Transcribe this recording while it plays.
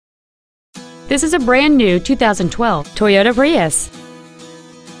This is a brand new 2012 Toyota Prius.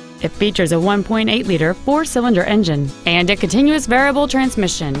 It features a 1.8-liter four-cylinder engine and a continuous variable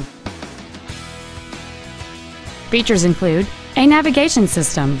transmission. Features include a navigation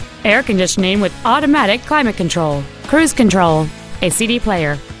system, air conditioning with automatic climate control, cruise control, a CD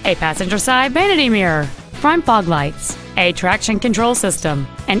player, a passenger side vanity mirror, front fog lights, a traction control system,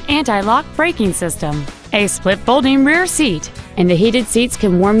 an anti-lock braking system, a split folding rear seat, and the heated seats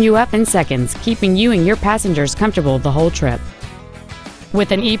can warm you up in seconds, keeping you and your passengers comfortable the whole trip.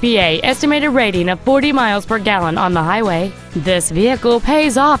 With an EPA estimated rating of 40 miles per gallon on the highway, this vehicle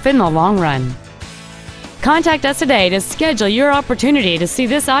pays off in the long run. Contact us today to schedule your opportunity to see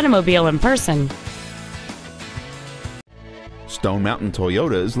this automobile in person. Stone Mountain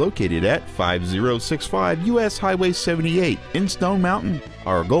Toyota is located at 5065 US Highway 78 in Stone Mountain.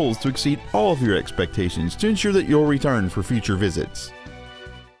 Our goal is to exceed all of your expectations to ensure that you'll return for future visits.